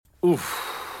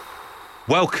Oof.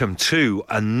 Welcome to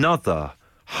another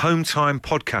Home Time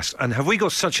podcast. And have we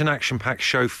got such an action-packed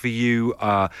show for you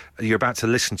you're about to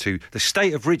listen to? The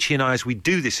state of Richie and I as we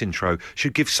do this intro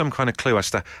should give some kind of clue as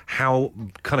to how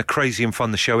kind of crazy and fun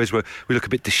the show is. We look a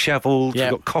bit dishevelled.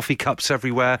 Yep. We've got coffee cups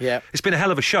everywhere. Yep. It's been a hell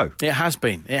of a show. It has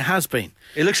been. It has been.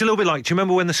 It looks a little bit like, do you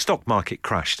remember when the stock market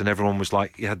crashed and everyone was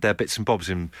like, you had their bits and bobs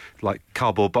in like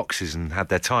cardboard boxes and had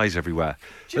their ties everywhere?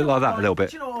 A bit like that a little bit.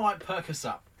 Do you know what might perk us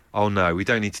up? Oh no, we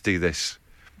don't need to do this.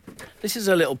 This is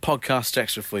a little podcast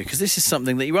extra for you, because this is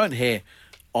something that you won't hear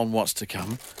on What's to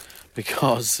Come,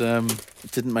 because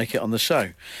it didn't make it on the show.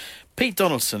 Pete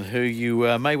Donaldson, who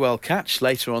you may well catch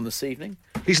later on this evening.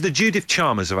 He's the Judith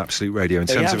Chalmers of Absolute Radio in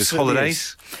terms of his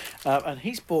holidays. And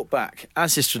he's brought back,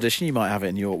 as is tradition, you might have it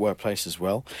in your workplace as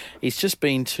well, he's just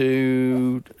been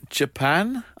to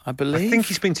Japan, I believe. I think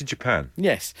he's been to Japan.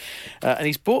 Yes. And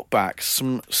he's brought back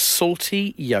some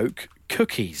salty yolk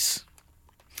cookies.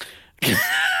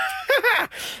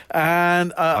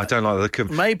 And I don't like the look of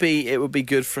them. Maybe it would be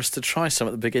good for us to try some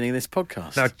at the beginning of this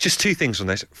podcast. Now, just two things on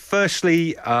this.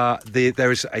 Firstly,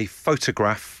 there is a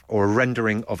photograph or a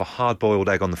rendering of a hard-boiled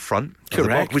egg on the front.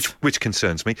 Correct. Which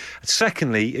concerns me. And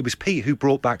secondly, it was Pete who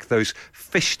brought back those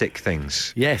fish stick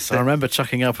things. Yes, I remember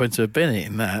chucking up into a bin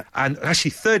eating that. And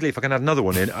actually, thirdly, if I can add another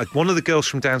one in, one of the girls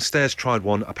from downstairs tried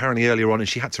one apparently earlier on, and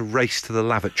she had to race to the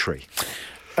lavatory.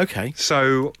 Okay.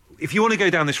 So if you want to go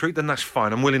down this route, then that's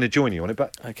fine. I'm willing to join you on it,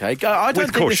 but okay. I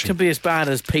don't think this caution. can be as bad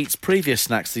as Pete's previous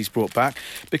snacks that he's brought back,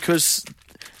 because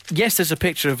yes, there's a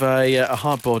picture of a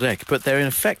hard-boiled egg, but they're in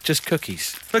effect just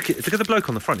cookies. look at the bloke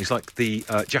on the front. He's like the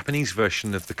Japanese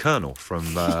version of the Colonel from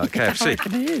KFC. I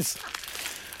reckon he is.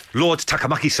 Lord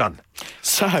Takamaki-san.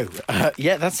 So,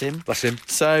 yeah, that's him. That's him.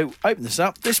 So, open this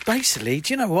up. This basically,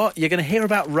 do you know what? You're going to hear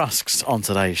about rusks on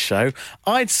today's show.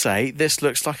 I'd say this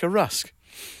looks like a rusk.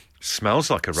 Smells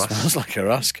like a rusk. Smells like a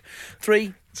rusk.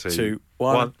 3, 2,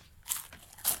 1.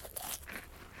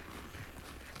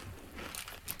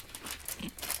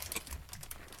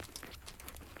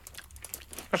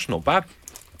 That's not bad.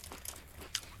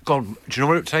 God, do you know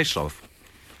what it tastes of?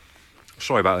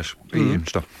 Sorry about this eating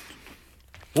stuff.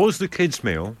 What was the kids'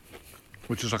 meal,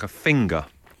 which was like a finger,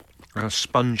 like a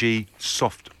spongy,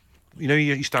 soft. You know,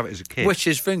 you used to have it as a kid.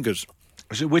 Witch's fingers.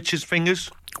 Is it witch's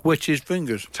fingers? Witch's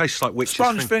fingers. Tastes like witch's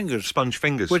Sponge fingers. Sponge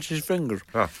fingers. Witch's fingers.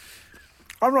 Oh.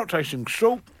 I'm not tasting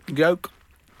salt, yolk,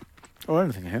 or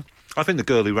anything here. I think the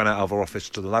girl who ran out of her office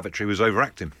to the lavatory was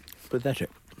overacting. Pathetic.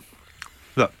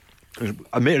 Look, it was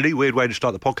admittedly a weird way to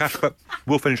start the podcast, but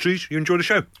we'll finish these. You enjoy the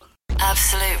show.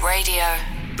 Absolute Radio.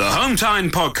 The Home Time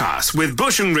Podcast with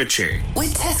Bush and Richie.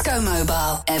 With Tesco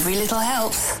Mobile, every little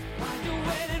helps.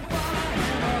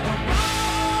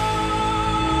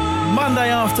 Monday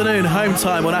afternoon, home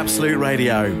time on Absolute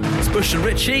Radio. It's Bush and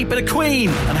Richie, bit of Queen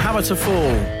and Hammer to Fall.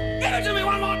 Give it to me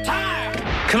one more time!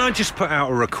 Can I just put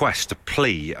out a request, a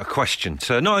plea, a question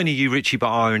to not only you, Richie, but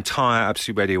our entire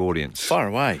Absolute Radio audience? Far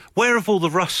away. Where have all the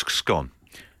rusks gone?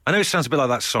 I know it sounds a bit like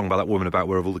that song by that woman about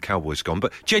where have all the cowboys gone,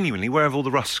 but genuinely, where have all the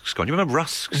rusks gone? Do you remember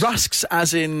rusks? Rusks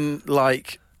as in,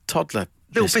 like, toddler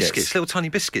Little biscuits, little tiny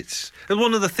biscuits. And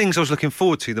one of the things I was looking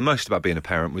forward to the most about being a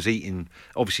parent was eating,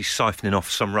 obviously siphoning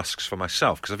off some rusks for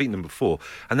myself, because I've eaten them before,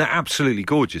 and they're absolutely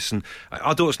gorgeous. And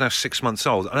our daughter's now 6 months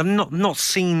old, and I've not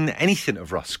seen anything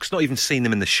of rusks, not even seen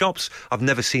them in the shops. I've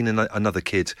never seen another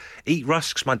kid eat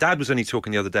rusks. My dad was only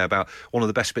talking the other day about one of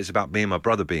the best bits about me and my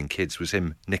brother being kids was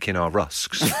him nicking our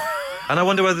rusks. And I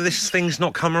wonder whether this thing's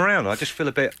not come around. I just feel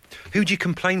a bit... Who do you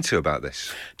complain to about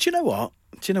this? Do you know what?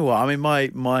 I mean,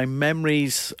 my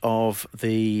memories of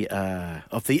the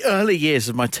early years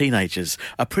of my teenagers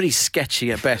are pretty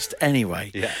sketchy at best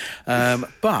anyway. Yeah.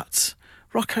 But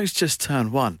Rocco's just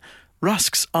turned 1.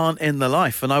 Rusks aren't in the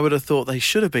life, and I would have thought they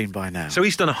should have been by now. So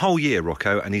he's done a whole year,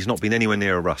 Rocco, and he's not been anywhere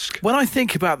near a rusk. When I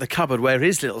think about the cupboard where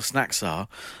his little snacks are,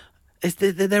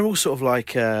 they're all sort of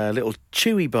like little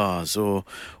chewy bars or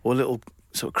little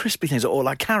sort of crispy things, or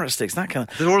like carrot sticks, that kind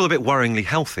of... They're all a bit worryingly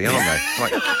healthy, aren't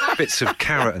they? Like bits of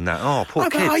carrot and that. Oh, poor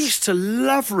kids. I used to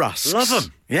love rusks. Love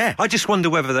them. Yeah. I just wonder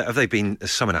whether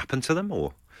has something happened to them,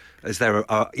 or is there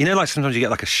like sometimes you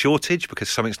get like a shortage because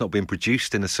something's not being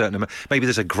produced in a certain amount. Maybe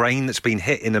there's a grain that's been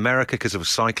hit in America because of a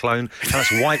cyclone and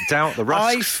that's wiped out the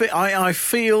rusks. I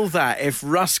feel that if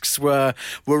rusks were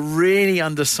really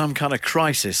under some kind of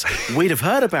crisis, we'd have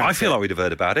heard about it. I feel like we'd have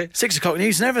heard about it. 6 o'clock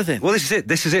news and everything. Well, this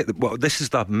is it. Well, this is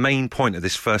the main point of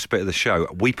this first bit of the show.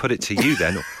 We put it to you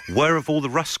then. Where have all the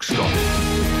rusks gone?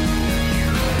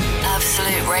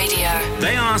 Absolute Radio.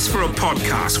 They asked for a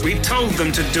podcast. We told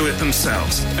them to do it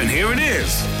themselves. And here it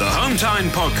is, the Home Time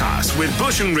Podcast with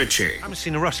Bush and Richie. I haven't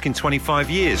seen a rusk in 25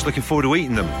 years. Looking forward to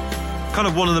eating them. Kind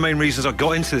of one of the main reasons I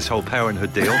got into this whole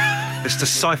parenthood deal is to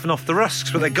siphon off the rusks,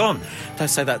 but they're gone. Don't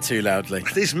say that too loudly.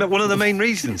 It's one of the main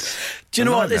reasons. Do you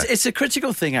know what? It's a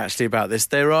critical thing, actually, about this.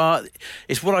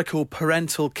 It's what I call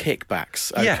parental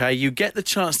kickbacks, okay? Yeah. You get the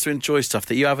chance to enjoy stuff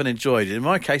that you haven't enjoyed. In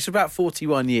my case, about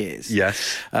 41 years.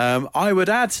 Yes. I would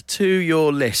add to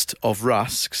your list of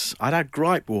rusks, I'd add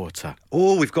gripe water.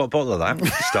 Oh, we've got a bottle of that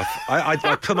stuff. I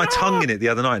put my tongue in it the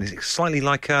other night, and it's slightly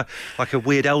like a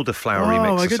weird elderflower remix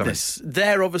Oh, my or goodness. something.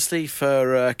 They're obviously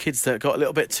for kids that got a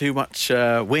little bit too much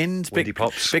Windy big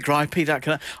pops. big gripey, that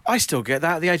kind of... I still get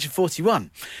that at the age of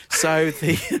 41. So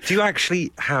Do you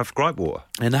actually have gripe water?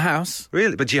 in the house,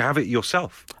 Really? But do you have it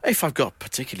yourself? if I've got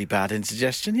particularly bad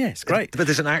indigestion, yes, great. But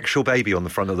there's an actual baby on the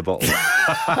front of the bottle.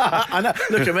 I know.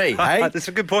 Look at me, hey? That's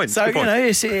a good point. So, Good point.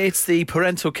 it's the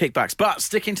parental kickbacks. But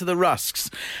sticking to the rusks,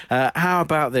 how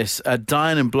about this?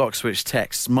 Diane in Bloxwich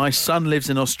texts, my son lives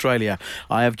in Australia.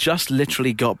 I have just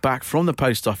literally got back from the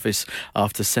post office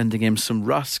after sending him some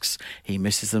rusks. He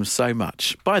misses them so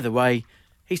much. By the way,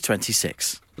 he's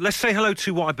 26. Let's say hello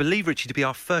to what I believe, Richie, to be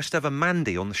our first ever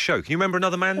Mandy on the show. Can you remember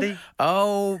another Mandy?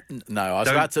 Oh, no, I was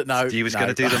about to... No, He was no.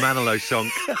 going to do the Manilow song.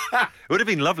 It would have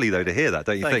been lovely, though, to hear that,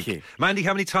 don't you Thank think? you. Mandy,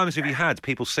 how many times have you had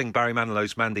people sing Barry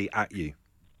Manilow's Mandy at you?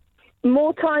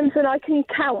 More times than I can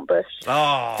count, Bush.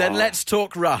 Oh, Then let's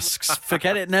talk rusks.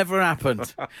 Forget it never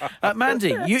happened.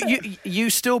 Mandy, you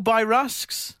still buy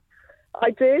rusks? I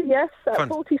do, yes, at Fun.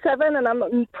 47, and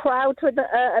I'm proud to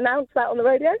announce that on the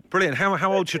radio. brilliant.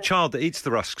 How old's your child that eats the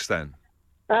rusks, then?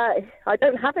 I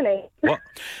don't have any. What?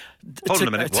 Hold on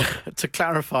a minute. What? To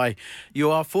clarify, you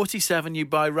are 47, you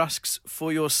buy rusks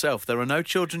for yourself. There are no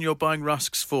children you're buying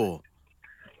rusks for.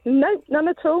 No, none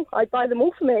at all. I buy them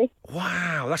all for me.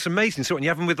 Wow, that's amazing. So, and you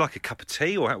have them with like a cup of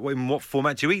tea, or in what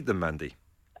format do you eat them, Mandy?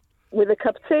 With a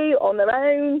cup of tea, on their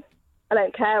own. I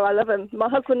don't care, I love them. My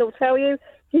husband will tell you,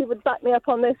 he would back me up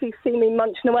on this. He's seen me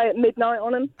munching away at midnight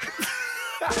on them.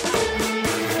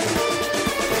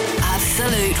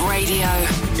 Absolute Radio.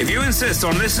 If you insist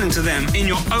on listening to them in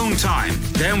your own time,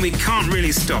 then we can't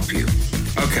really stop you.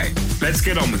 Okay, let's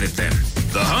get on with it then.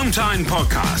 The Home Time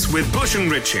Podcast with Bush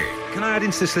and Richie. Can I add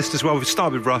into this list as well? We've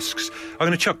started with rusks. I'm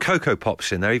going to chuck Cocoa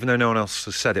Pops in there, even though no one else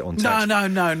has said it on text. No,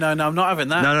 I'm not having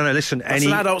that. No, listen. That's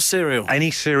an adult cereal.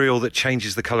 Any cereal that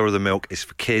changes the colour of the milk is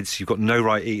for kids. You've got no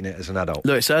right eating it as an adult.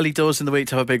 Look, it's early doors in the week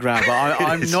to have a big round, but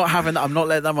I'm not having that. I'm not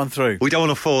letting that one through. We don't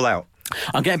want to fall out.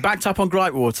 I'm getting backed up on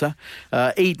gripe water.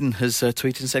 Eden has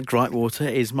tweeted and said gripe water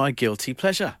is my guilty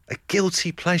pleasure. A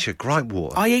guilty pleasure, gripe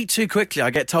water. I eat too quickly. I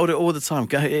get told it all the time.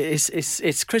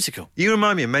 It's critical. You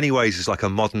remind me in many ways as like a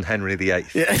modern Henry VIII.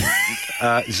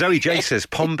 Yeah. Zoe J says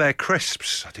Pom Bear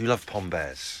crisps. I do love Pom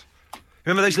Bears.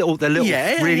 Remember those little,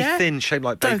 Yeah, really yeah. thin, shaped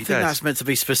like Don't baby think dares? that's meant to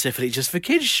be specifically just for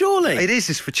kids, surely. It is.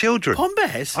 It's for children. Pom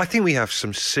Bears? I think we have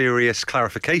some serious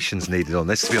clarifications needed on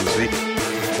this, to be honest with you.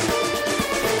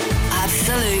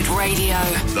 Absolute Radio.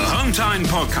 The Home Time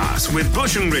Podcast with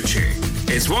Bush and Richie.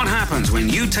 It's what happens when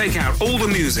you take out all the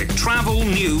music, travel,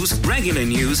 news, regular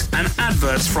news, and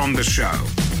adverts from the show.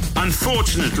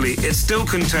 Unfortunately, it still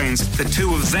contains the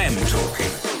two of them talking.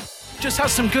 Just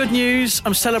had some good news.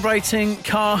 I'm celebrating.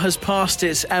 Car has passed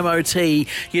its MOT.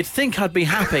 You'd think I'd be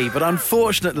happy, but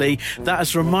unfortunately, that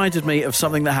has reminded me of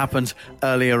something that happened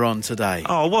earlier on today.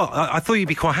 Oh, what? I thought you'd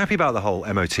be quite happy about the whole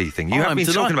MOT thing. You Oh, have I'm been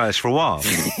talking delighted. about this for a while.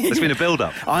 There's been a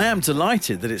build-up. I am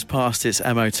delighted that it's passed its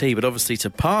MOT, but obviously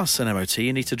to pass an MOT,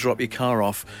 you need to drop your car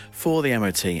off for the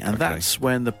MOT, and that's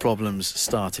when the problems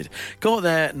started. Got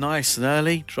there nice and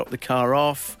early, dropped the car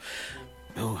off.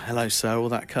 Oh, hello, sir, all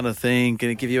that kind of thing.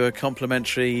 Going to give you a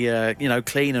complimentary,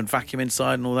 clean and vacuum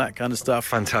inside and all that kind of stuff.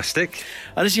 Fantastic.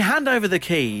 And as you hand over the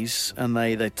keys and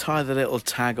they tie the little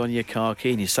tag on your car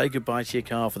key and you say goodbye to your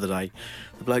car for the day,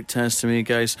 the bloke turns to me and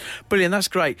goes, "Brilliant, that's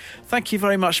great. Thank you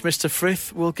very much, Mr.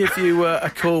 Frith. We'll give you a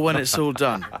call when it's all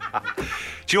done."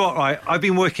 Do you know what, right? I've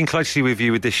been working closely with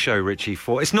you with this show, Richie,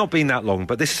 it's not been that long,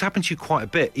 but this has happened to you quite a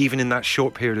bit, even in that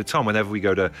short period of time, whenever we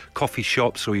go to coffee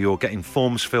shops or you're getting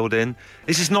forms filled in.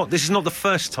 This is not the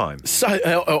first time. So,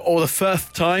 or the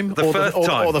first time, The first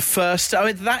time. or the first. I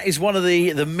mean, that is one of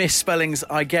the misspellings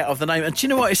I get of the name. And do you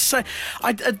know what? It's so.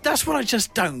 That's what I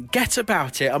just don't get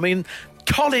about it. I mean,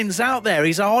 Colin's out there.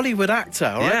 He's a Hollywood actor.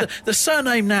 All right? Yeah. The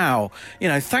surname now,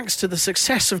 thanks to the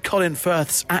success of Colin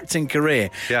Firth's acting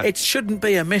career, Yeah. it shouldn't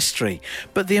be a mystery.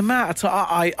 But the amount of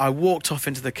time I walked off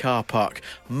into the car park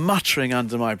muttering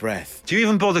under my breath. Do you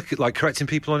even bother correcting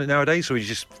people on it nowadays, or you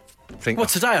just think? Well,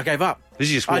 today I gave up. Did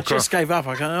you just I walk just around? gave up.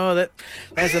 I go,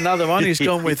 there's another one who's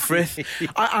gone with Frith.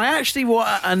 I actually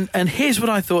and here's what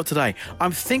I thought today.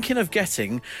 I'm thinking of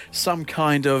getting some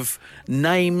kind of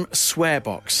name swear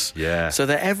box. Yeah. So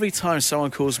that every time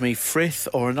someone calls me Frith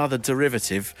or another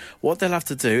derivative, what they'll have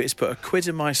to do is put £1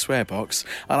 in my swear box,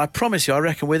 and I promise you, I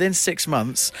reckon within 6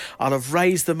 months, I'll have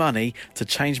raised the money to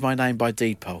change my name by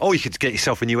deed poll. Oh, you could get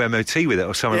yourself a new MOT with it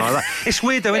or something like that. It's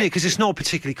weird though, isn't it? Because it's not a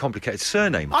particularly complicated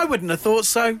surname. I wouldn't have thought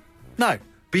so. No.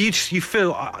 But you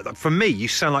feel, for me, you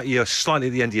sound like you're slightly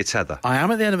at the end of your tether. I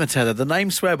am at the end of my tether. The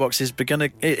name swear box is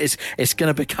it's going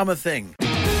to become a thing. The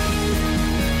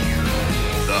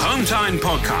Home Time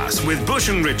Podcast with Bush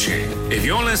and Richie. If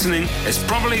you're listening, it's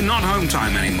probably not Home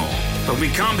Time anymore, but we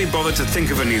can't be bothered to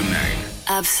think of a new name.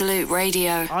 Absolute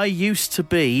Radio. I used to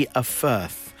be a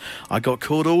Firth. I got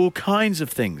called all kinds of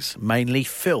things, mainly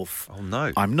filth. Oh,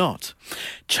 no. I'm not.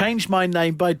 Changed my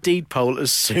name by deed poll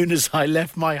as soon as I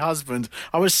left my husband.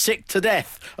 I was sick to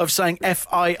death of saying Firth.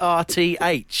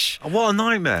 Oh, what a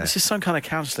nightmare. This is some kind of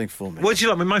counselling for me. What do you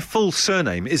like? I mean, my full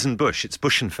surname isn't Bush, it's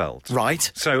Buschenfeld.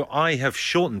 Right. So I have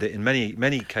shortened it in many,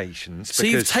 many occasions. So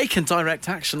you've taken direct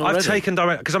action already? I've taken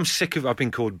direct, because I'm sick of, I've been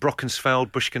called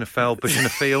Brockensfeld, Bushkinefeld,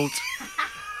 Bushinafield.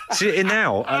 See,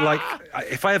 now,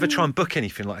 if I ever try and book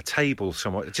anything like a table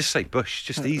somewhere, just say Bush,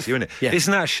 just easier, isn't it? Yeah.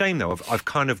 Isn't that a shame, though? I've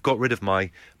kind of got rid of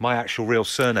my actual real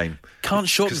surname. Can't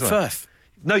shorten Firth.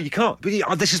 No, you can't.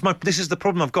 But this is the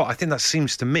problem I've got. I think that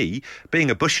seems to me, being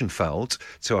a Buschenfeld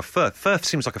to a Firth. Firth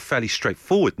seems like a fairly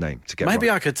straightforward name to get Maybe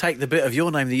right. I could take the bit of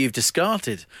your name that you've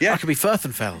discarded. Yeah. I could be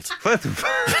Firthenfeld.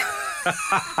 Firthenfeld.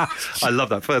 I love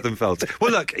that, Firthenfeld.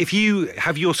 Well, look, if you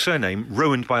have your surname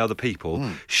ruined by other people,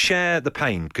 share the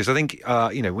pain, because I think,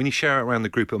 when you share it around the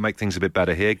group, it'll make things a bit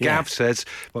better here. Yeah. Gav says,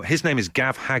 well, his name is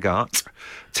Gav Haggart.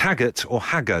 Taggart or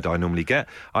Haggard I normally get.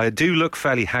 I do look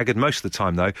fairly haggard most of the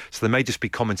time, though, so they may just be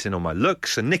commenting on my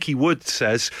looks. And Nikki Wood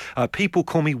says, people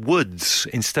call me Woods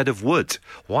instead of Wood.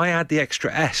 Why add the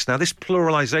extra S? Now, this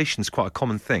pluralisation is quite a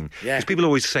common thing. Yeah. Because people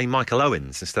always say Michael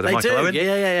Owens instead of They Michael do. Owen.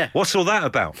 Yeah. What's all that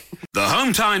about? The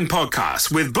Home Time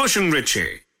Podcast with Bush and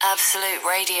Richie. Absolute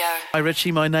Radio. Hi,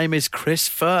 Richie. My name is Chris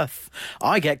Firth.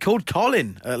 I get called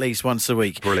Colin at least once a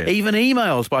week. Brilliant. Even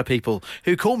emailed by people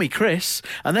who call me Chris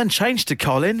and then change to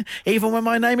Colin, even when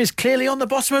my name is clearly on the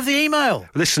bottom of the email.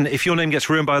 Listen, if your name gets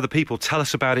ruined by other people, tell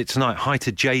us about it tonight. Hi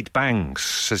to Jade Bangs.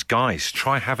 Says, guys,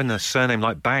 try having a surname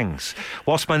like Bangs.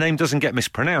 Whilst my name doesn't get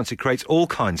mispronounced, it creates all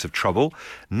kinds of trouble.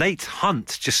 Nate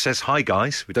Hunt just says, hi,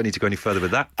 guys. We don't need to go any further with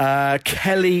that.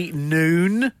 Kelly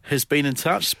Noon has been in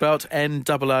touch, spelt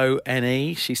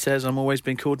N-O-O-N-E. She says, I'm always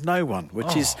been called no one,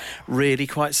 which is really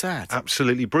quite sad.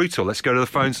 Absolutely brutal. Let's go to the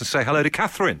phones and say hello to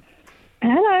Catherine.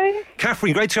 Hello.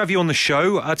 Catherine, great to have you on the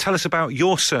show. Tell us about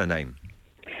your surname.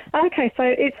 Okay, so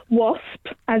it's wasp,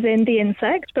 as in the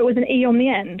insect, but with an E on the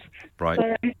end. Right.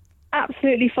 So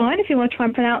absolutely fine if you want to try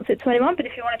and pronounce it to anyone, but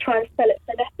if you want to try and spell it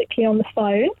phonetically on the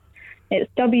phone, it's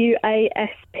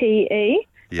W-A-S-P-E.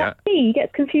 Yeah. That E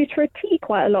gets confused for a T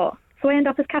quite a lot, so I end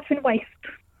up as Catherine Waste.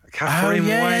 Catherine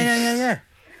Waste. Yeah.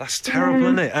 That's terrible,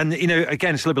 isn't it? And,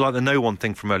 again, it's a little bit like the no one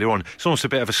thing from earlier on. It's almost a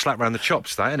bit of a slap round the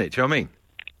chops, that, isn't it? Do you know what I mean?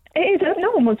 It is.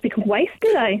 No one wants to be called Waste,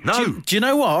 do they? No. Do you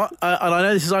know what? And I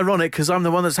know this is ironic because I'm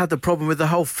the one that's had the problem with the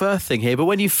whole Firth thing here, but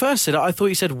when you first said it, I thought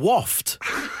you said waft.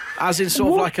 As in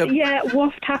sort of like a... Yeah,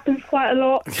 waft happens quite a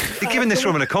lot. You're giving this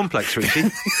woman a complex, Richie.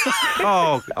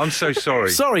 Oh, I'm so sorry.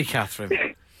 Sorry,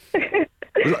 Catherine.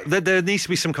 There needs to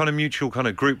be some kind of mutual kind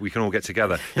of group we can all get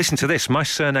together. Listen to this. My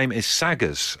surname is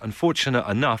Saggers. Unfortunate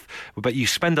enough, but you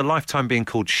spend a lifetime being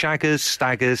called Shaggers,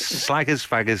 Staggers, Slaggers,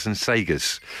 Faggers and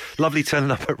Sagers. Lovely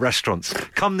turning up at restaurants.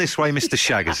 Come this way, Mr.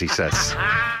 Shaggers, he says.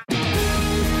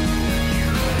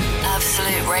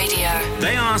 Absolute Radio.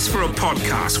 They asked for a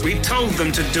podcast. We told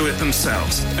them to do it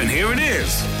themselves. And here it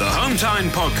is. The Home Time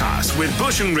Podcast with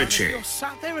Bush and Richie. You're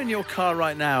sat there in your car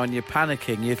right now and you're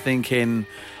panicking. You're thinking...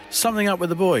 something up with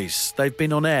the boys. They've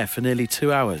been on air for nearly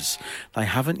 2 hours. They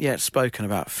haven't yet spoken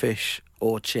about fish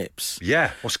or chips.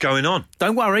 Yeah, what's going on?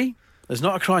 Don't worry. There's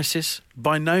not a crisis.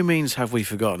 By no means have we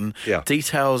forgotten. Yeah.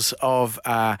 Details of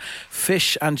our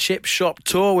fish and chip shop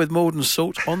tour with Morden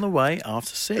Salt on the way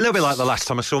after 6. A little bit like the last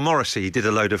time I saw Morrissey. He did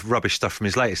a load of rubbish stuff from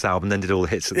his latest album, then did all the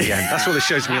hits at the end. That's what the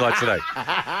show's going to be like today.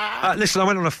 Listen, I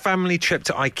went on a family trip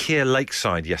to IKEA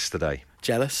Lakeside yesterday.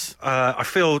 Jealous? I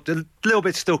feel a little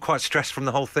bit still quite stressed from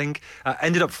the whole thing.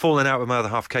 Ended up falling out with my other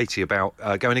half, Katie, about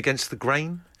going against the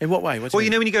grain. In what way? Well, you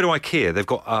know, when you go to IKEA, they've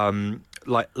got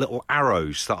like little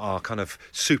arrows that are kind of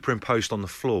superimposed on the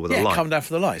floor with a light. come down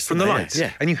from the lights. From the don't they? lights.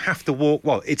 Yeah. And you have to walk,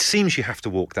 well, it seems you have to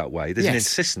walk that way. There's an Yes.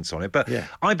 insistence on it. But Yeah.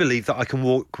 I believe that I can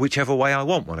walk whichever way I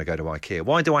want when I go to IKEA.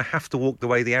 Why do I have to walk the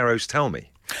way the arrows tell me?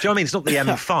 Do you know what I mean? It's not the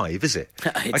M5, is it? I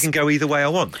It's- can go either way I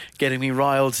want. Getting me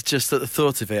riled just at the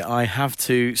thought of it. I have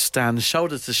to stand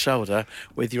shoulder to shoulder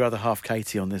with your other half,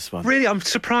 Katie, on this one. Really, I'm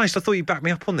surprised. I thought you'd back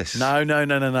me up on this. No.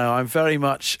 I'm very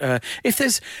much.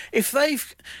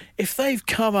 If they've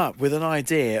come up with an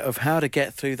idea of how to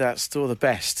get through that store the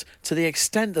best, to the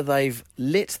extent that they've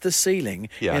lit the ceiling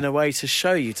Yeah. in a way to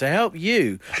show you, to help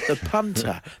you, the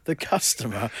punter, the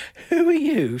customer, who are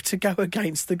you to go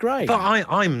against the grain? But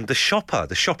I'm the shopper.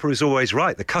 The shopper is always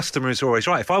right. The customer is always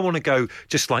right. If I want to go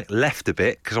just like left a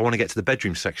bit because I want to get to the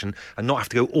bedroom section and not have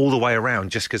to go all the way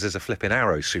around just because there's a flipping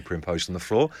arrow superimposed on the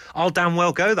floor, I'll damn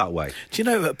well go that way. Do you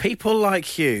know that people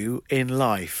like you in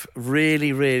life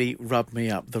really, really rub me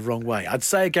up the wrong way? I'd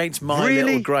say against my Really?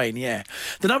 little grain, yeah.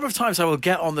 The number of times I will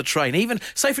get on the train, even,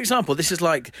 say, for example, this is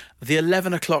like the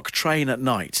 11 o'clock train at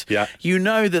night. Yeah. You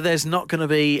know that there's not going to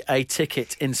be a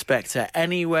ticket inspector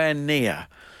anywhere near.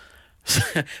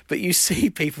 But you see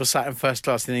people sat in first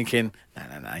class thinking,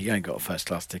 no, you ain't got a first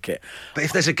class ticket. But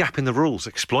if there's a gap in the rules,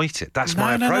 exploit it. That's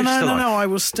my approach to life. No, I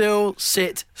will still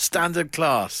sit standard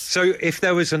class. So if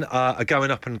there was a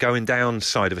going up and going down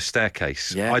side of a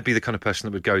staircase, Yeah. I'd be the kind of person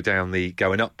that would go down the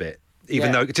going up bit.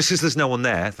 Even Yeah. though, just as there's no one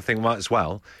there, I think might as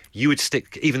well, you would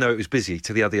stick, even though it was busy,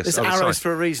 to the other There's other arrows side.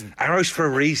 for a reason. Arrows for a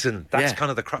reason. That's Yeah. kind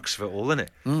of the crux of it all, isn't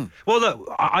it? Well,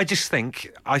 look, I just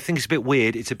think it's a bit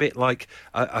weird. It's a bit like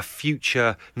a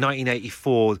future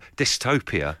 1984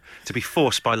 dystopia to be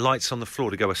forced by lights on the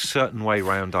floor to go a certain way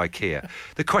round IKEA.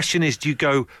 The question is, do you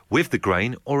go with the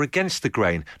grain or against the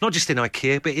grain? Not just in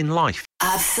IKEA, but in life.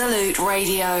 Absolute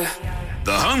Radio.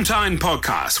 The Home Time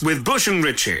Podcast with Bush and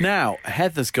Ritchie. Now,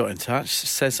 Heather's got in touch,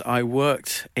 says I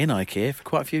worked in IKEA for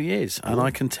quite a few years, and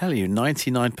I can tell you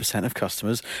 99% of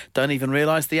customers don't even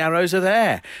realise the arrows are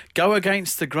there. Go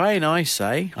against the grain, I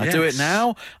say. I do it Yes.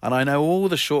 now, and I know all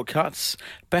the shortcuts.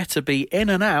 Better be in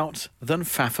and out than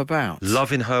faff about.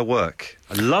 Loving her work.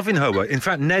 Loving her work. In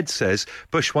fact, Ned says,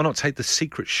 Bush, why not take the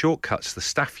secret shortcuts the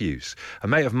staff use? A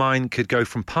mate of mine could go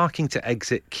from parking to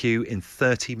exit queue in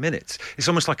 30 minutes. It's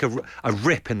almost like a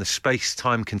rip in the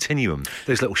space-time continuum,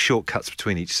 those little shortcuts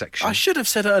between each section. I should have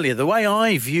said earlier, the way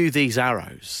I view these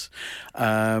arrows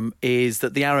is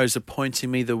that the arrows are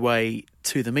pointing me the way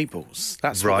to the meatballs.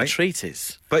 That's what Right. the treat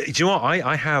is. But do you know what?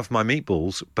 I have my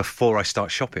meatballs before I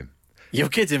start shopping. You're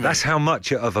kidding me. That's how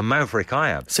much of a maverick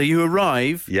I am. So you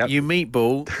arrive, Yep. you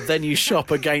meatball, then you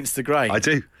shop against the grain. I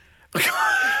do.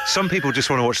 Some people just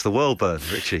want to watch the world burn,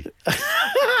 Richie.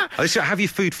 Have your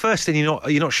food first, and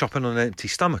you're not shopping on an empty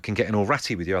stomach and getting all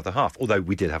ratty with your other half. Although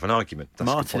we did have an argument. That's a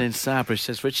good Martin point. in Sabridge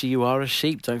says, Richie, you are a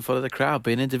sheep. Don't follow the crowd.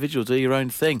 Be an individual. Do your own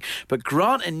thing. But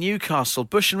Grant in Newcastle,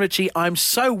 Bush and Richie, I'm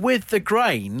so with the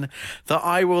grain that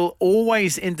I will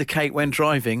always indicate when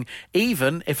driving,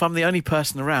 even if I'm the only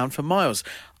person around for miles.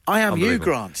 I am you, Unbelievable.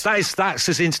 Grant. That's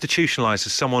as institutionalised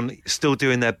as someone still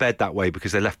doing their bed that way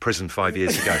because they left prison 5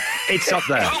 years ago. It's up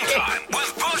there. Home Time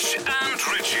with Bush and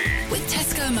Ritchie. With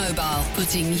Tesco Mobile,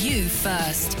 putting you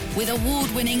first. With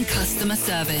award-winning customer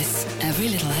service. Every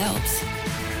little helps.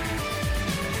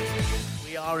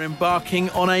 We are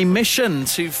embarking on a mission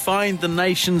to find the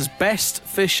nation's best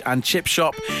fish and chip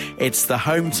shop. It's the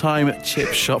Home Time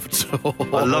Chip Shop Tour.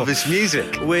 I love this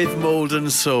music. With Malden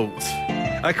Salt.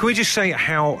 Can we just say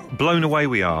how blown away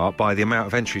we are by the amount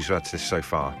of entries we've had to this so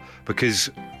far? Because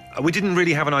we didn't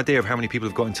really have an idea of how many people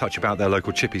have got in touch about their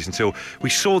local chippies until we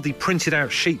saw the printed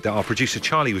out sheet that our producer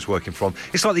Charlie was working from.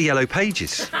 It's like the Yellow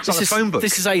Pages. It's like the phone book.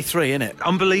 This is A3, isn't it?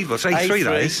 Unbelievable. It's A3,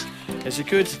 that is. There's a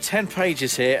good 10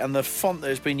 pages here, and the font that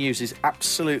has been used is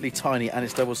absolutely tiny, and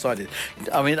it's double-sided.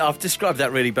 I mean, I've described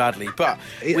that really badly, but...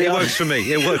 It works for me.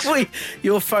 It works.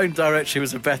 Your phone directory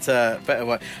was a better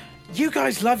way. You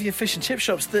guys love your fish and chip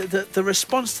shops. The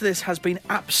response to this has been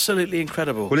absolutely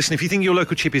incredible. Well, listen, if you think your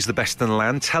local chippy is the best in the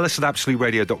land, tell us at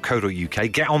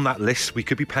absoluteradio.co.uk. Get on that list. We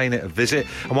could be paying it a visit.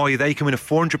 And while you're there, you can win a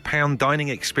 £400 dining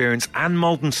experience and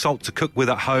Malden Salt to cook with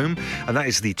at home. And that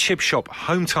is the Chip Shop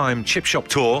Home Time Chip Shop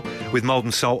Tour with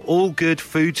Malden Salt. All good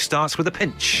food starts with a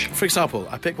pinch. For example,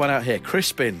 I picked one out here.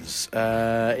 Crispins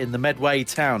in the Medway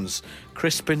towns.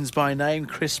 Crispins by name,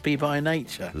 crispy by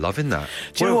nature. Loving that.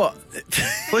 Do you know what?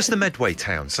 Where's the Medway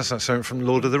towns? That's like something from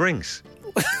Lord of the Rings.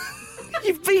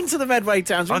 You've been to the Medway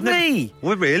towns with me.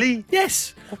 Well, really?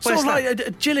 Yes. Where's Sort of that? like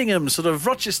a Gillingham, sort of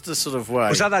Rochester sort of way.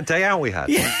 Was that day out we had?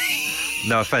 Yeah.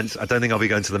 No offence, I don't think I'll be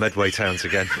going to the Medway towns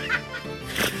again.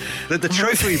 The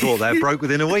trophy we bought there broke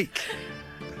within a week.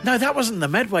 No, that wasn't the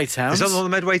Medway towns. Is that not the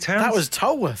Medway towns? That was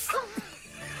Tolworth.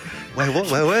 What's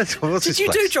Did this you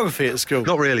do place? geography at school?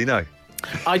 Not really, no.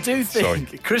 I do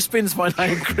think Crispin's by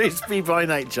name, crispy by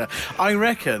nature. I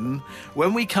reckon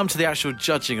when we come to the actual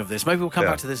judging of this, maybe we'll come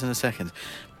Yeah. back to this in a second.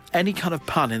 any kind of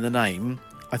pun in the name,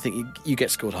 I think you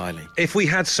get scored highly. If we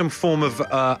had some form of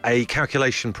a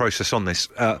calculation process on this,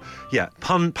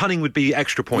 punning would be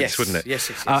extra points, Yes, wouldn't it?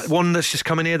 yes. One that's just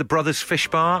come in here, the Brothers Fish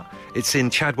Bar. It's in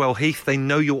Chadwell Heath. They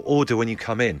know your order when you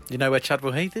come in. You know where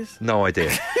Chadwell Heath is? No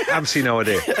idea. Absolutely no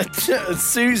idea.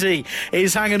 Susie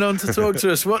is hanging on to talk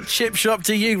to us. What chip shop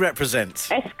do you represent?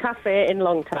 S Cafe in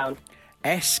Longtown.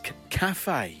 Esk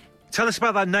Cafe. Tell us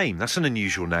about that name. That's an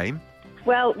unusual name.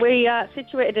 Well, we are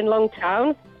situated in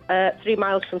Longtown, 3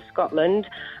 miles from Scotland,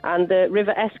 and the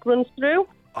River Esk runs through.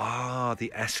 Ah,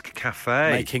 the Esk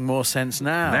Cafe. Making more sense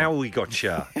now. Now we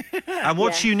gotcha. And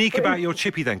what's unique about your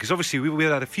chippy then? Because obviously we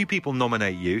had a few people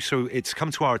nominate you, so it's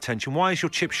come to our attention. Why is your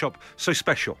chip shop so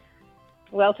special?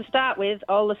 Well, to start with,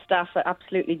 all the staff are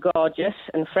absolutely gorgeous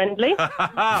and friendly.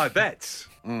 I bet.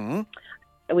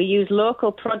 We use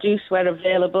local produce where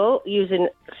available, using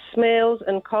Smales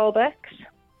and Colbecks.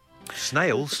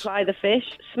 Snails? Supply the fish.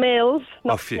 Smales,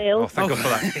 not phew. snails. Oh, thank God for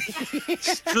that.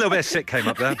 Just a little bit of sick came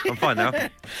up there. I'm fine now.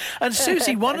 And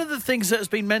Susie, one of the things that has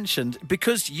been mentioned,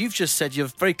 because you've just said you're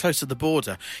very close to the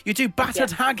border, you do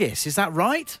battered haggis, is that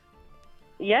right?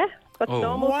 Yeah, that's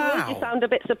normal to us. Wow. You sound a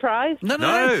bit surprised.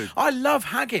 No. I love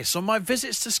haggis. On my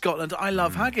visits to Scotland, I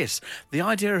love haggis. The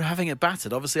idea of having it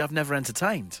battered, obviously, I've never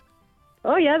entertained.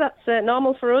 Oh, yeah, that's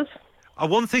normal for us.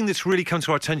 One thing that's really come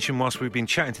to our attention whilst we've been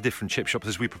chatting to different chip shops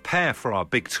as we prepare for our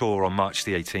big tour on March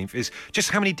the 18th is just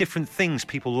how many different things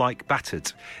people like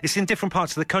battered. It's in different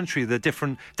parts of the country, they're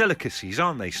different delicacies,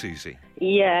 aren't they, Susie?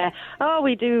 Yeah. Oh,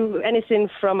 we do anything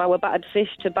from our battered fish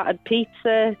to battered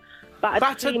pizza,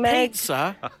 battered cream eggs.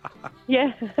 pizza?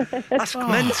 Yeah. That's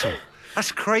mental.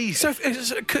 That's crazy. So,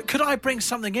 could I bring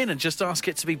something in and just ask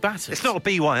it to be battered? It's not a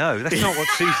BYO. That's not what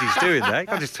Susie's doing there. You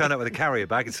can't just turn up with a carrier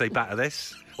bag and say, batter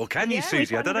this. Or can you, Yeah,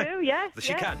 Susie? we I don't know. can do, yes, But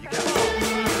you yes. can.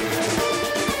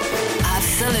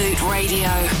 Absolute Radio.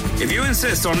 If you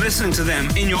insist on listening to them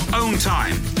in your own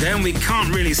time, then we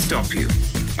can't really stop you.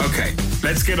 Okay,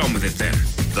 let's get on with it then.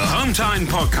 The Home Time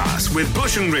Podcast with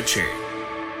Bush and Ritchie.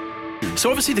 So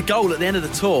obviously the goal at the end of the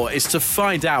tour is to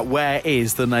find out where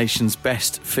is the nation's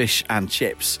best fish and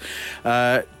chips.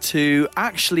 To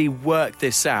actually work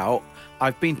this out,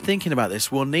 I've been thinking about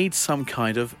this. We'll need some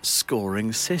kind of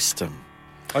scoring system.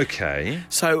 Okay.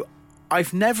 So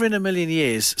I've never in a million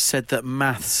years said that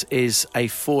maths is a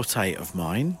forte of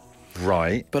mine.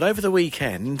 Right. But over the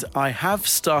weekend, I have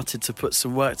started to put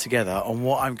some work together on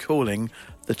what I'm calling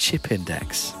the chip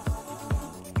index.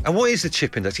 And what is the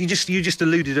chip index? You just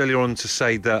alluded earlier on to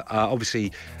say that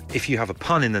obviously if you have a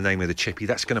pun in the name of the chippy,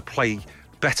 that's going to play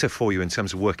better for you in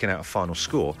terms of working out a final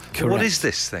score. But what is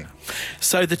this thing?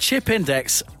 So the chip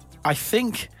index, my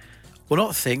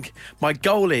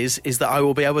goal is that I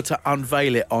will be able to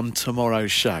unveil it on tomorrow's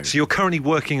show. So you're currently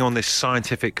working on this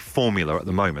scientific formula at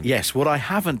the moment? Yes, what I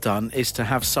haven't done is to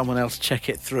have someone else check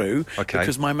it through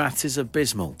because my maths is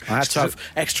abysmal. I had to have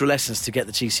extra lessons to get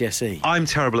the GCSE. I'm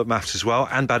terrible at maths as well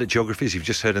and bad at geography, as you've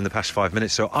just heard in the past 5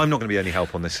 minutes, so I'm not going to be any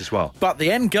help on this as well. But the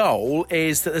end goal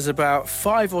is that there's about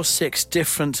 5 or 6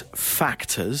 different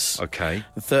factors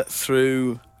that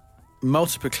through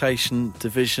multiplication,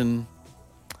 division...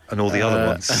 And all the other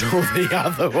ones. And all the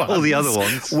other ones. All the other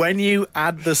ones. When you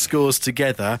add the scores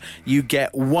together, you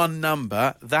get one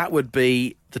number. That would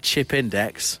be the chip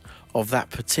index of that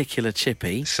particular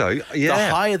chippy. So, yeah. The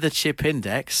higher the chip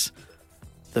index,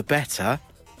 the better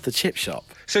the chip shop.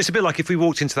 So it's a bit like if we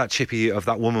walked into that chippy of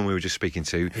that woman we were just speaking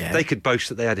to, they could boast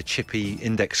that they had a chippy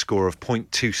index score of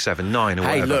 0.279 or whatever.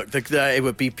 Hey, look, it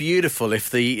would be beautiful if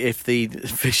the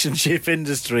fish and chip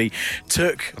industry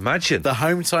took the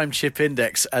Home Time Chip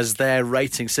Index as their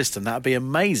rating system. That would be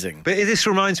amazing. But this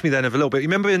reminds me then of a little bit. You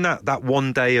remember in that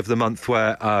one day of the month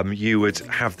where you would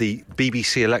have the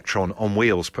BBC Electron on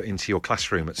wheels put into your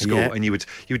classroom at school, and you would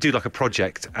do like a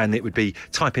project, and it would be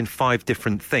type in 5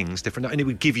 different things, and it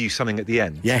would give you something at the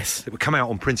end. Yes. It would come out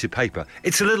on printed paper.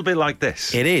 It's a little bit like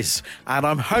this. It is. And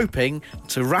I'm hoping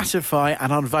to ratify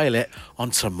and unveil it on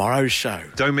tomorrow's show.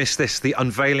 Don't miss this, the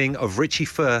unveiling of Richie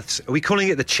Firth's, are we calling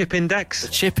it the Chip Index? The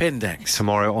Chip Index.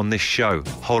 Tomorrow on this show.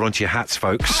 Hold on to your hats,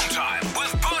 folks. Home Time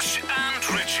with Bush and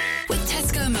Ritchie. With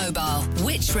Tesco Mobile,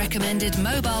 which recommended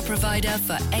mobile provider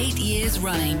for 8 years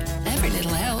running. Every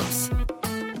little helps.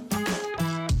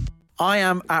 I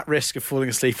am at risk of falling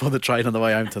asleep on the train on the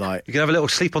way home tonight. You can have a little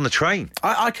sleep on the train.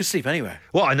 I could sleep anywhere.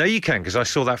 Well, I know you can, because I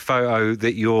saw that photo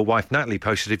that your wife Natalie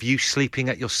posted of you sleeping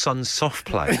at your son's soft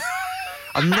play.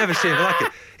 I've never seen it like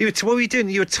it. What were you doing?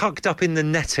 You were tucked up in the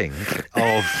netting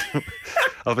of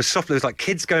of a soft play. It was like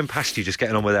kids going past you, just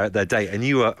getting on with their date, and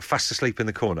you were fast asleep in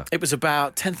the corner. It was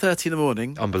about 10:30 in the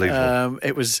morning. Unbelievable.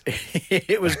 It was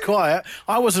it was quiet.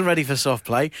 I wasn't ready for soft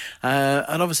play,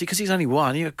 and obviously because he's only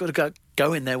one, you've got to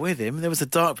go in there with him. There was a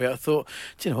dark bit. I thought,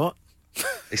 do you know what?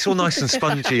 It's all nice and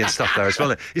spongy and stuff there as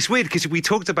well. It's weird because we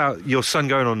talked about your son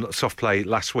going on soft play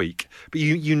last week, but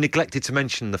you neglected to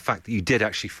mention the fact that you did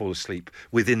actually fall asleep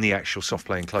within the actual soft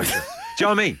play enclosure. Do you know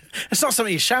what I mean? It's not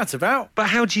something you shout about. But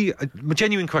how do you, a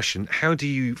genuine question, how do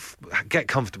you get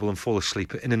comfortable and fall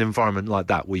asleep in an environment like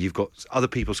that where you've got other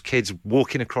people's kids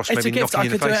walking across, It's maybe a gift. knocking I you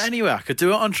in could the do face? it anywhere. I could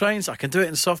do it on trains. I can do it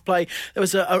in soft play. There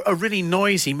was a really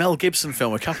noisy Mel Gibson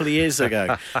film a couple of years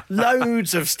ago.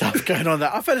 Loads of stuff going on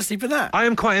there. I fell asleep in that. I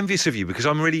am quite envious of you because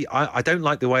I'm really, I don't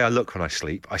like the way I look when I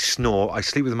sleep. I snore, I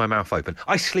sleep with my mouth open.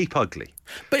 I sleep ugly.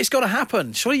 But it's got to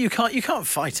happen. Surely you can't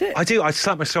fight it. I do. I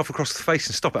slap myself across the face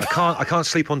and stop it. I can't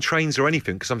sleep on trains or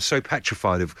anything because I'm so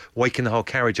petrified of waking the whole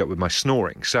carriage up with my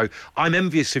snoring. So I'm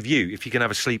envious of you if you can have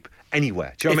a sleep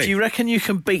anywhere. Do you know what I If mean? you reckon you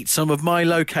can beat some of my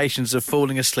locations of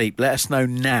falling asleep, let us know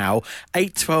now.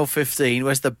 8, 12, 15.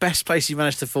 Where's the best place you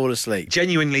managed to fall asleep?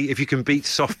 Genuinely, if you can beat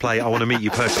soft play, I want to meet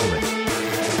you personally.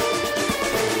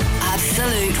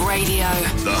 Absolute Radio.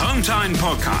 The Home Time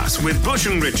Podcast with Bush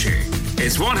and Richie.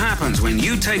 It's what happens when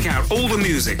you take out all the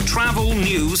music, travel,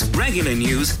 news, regular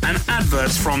news, and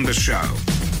adverts from the show.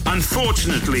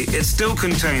 Unfortunately, it still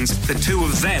contains the two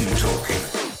of them talking.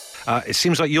 It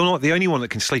seems like you're not the only one that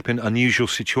can sleep in unusual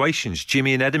situations.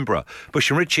 Jimmy in Edinburgh. Bush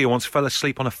and Richie once fell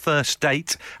asleep on a first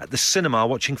date at the cinema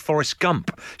watching Forrest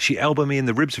Gump. She elbowed me in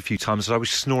the ribs a few times as I was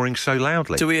snoring so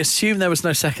loudly. Do we assume there was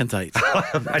no second date?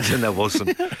 I imagine there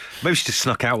wasn't. Maybe she just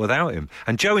snuck out without him.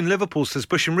 And Joe in Liverpool says,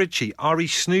 Bush and Richie, are he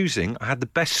snoozing? I had the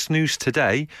best snooze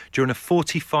today during a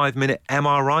 45-minute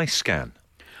MRI scan.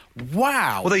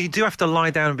 Wow. Although you do have to lie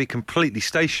down and be completely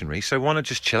stationary, so why not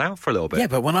just chill out for a little bit? Yeah,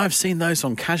 but when I've seen those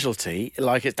on Casualty,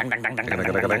 like it's dang, dang, dang, dang, dang,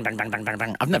 dang, dang, dang, dang, dang,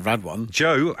 dang. I've never had one.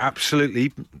 Joe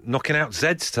absolutely knocking out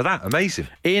Zeds to that. Amazing.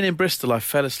 Ian in Bristol, I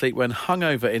fell asleep when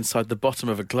hungover inside the bottom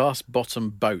of a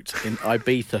glass-bottom boat in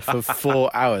Ibiza for 4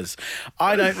 hours.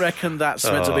 I don't reckon that's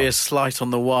meant to be a slight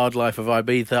on the wildlife of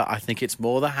Ibiza. I think it's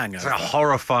more the hangover. It's a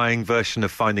horrifying version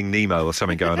of Finding Nemo or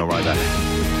something going on right there.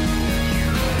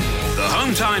 The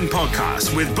Home Time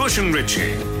Podcast with Bush and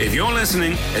Richie. If you're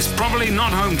listening, it's probably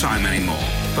not Home Time anymore,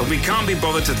 but we can't be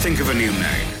bothered to think of a new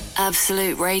name.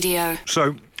 Absolute Radio.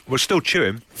 So, we're still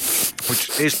chewing,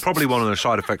 which is probably one of the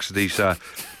side effects of these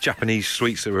Japanese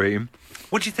sweets that we're eating.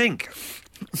 What do you think?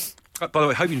 By the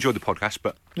way, I hope you enjoyed the podcast,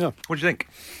 but Yeah. what do you think?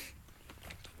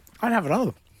 I'd have another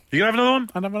one. You gonna have another one?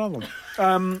 I'd have another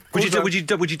one.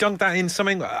 Would you dunk that in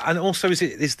something? And also,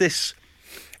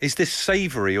 is this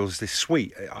savoury or is this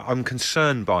sweet? I'm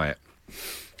concerned by it.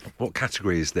 What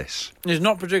category is this? It's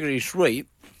not particularly sweet.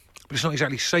 But it's not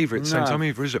exactly savoury at the same No. time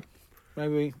either, is it?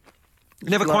 Maybe. You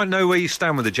never quite know where you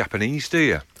stand with the Japanese, do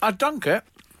you? I'd dunk it.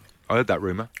 I heard that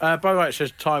rumour. By the way, it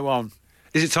says Taiwan.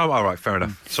 Is it Taiwan? All right, fair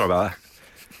enough. Sorry about that.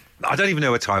 I don't even know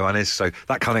where Taiwan is, so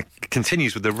that kind of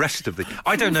continues with the rest of the...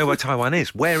 I don't know where Taiwan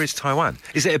is. Where is Taiwan?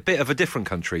 Is it a bit of a different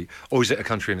country, or is it a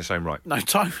country in its own right? No,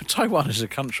 Taiwan is a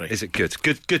country. Is it good?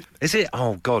 Good. Is it?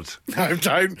 Oh, God. No,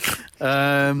 don't.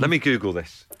 Let me Google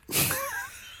this.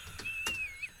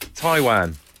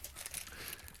 Taiwan.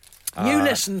 You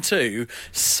listen to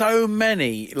so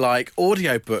many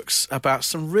audiobooks about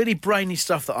some really brainy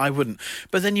stuff that I wouldn't,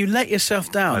 but then you let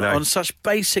yourself down I know. on such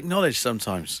basic knowledge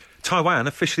sometimes. Taiwan,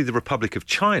 officially the Republic of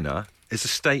China, is a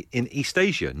state in East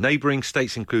Asia. Neighbouring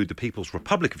states include the People's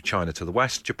Republic of China to the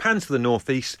west, Japan to the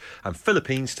northeast, and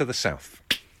Philippines to the south.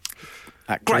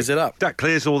 That clears it up. That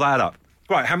clears all that up.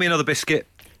 Right, hand me another biscuit.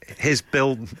 Here's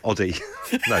Bill Oddie.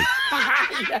 No.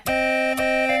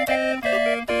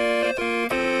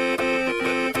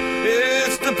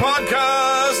 It's the podcast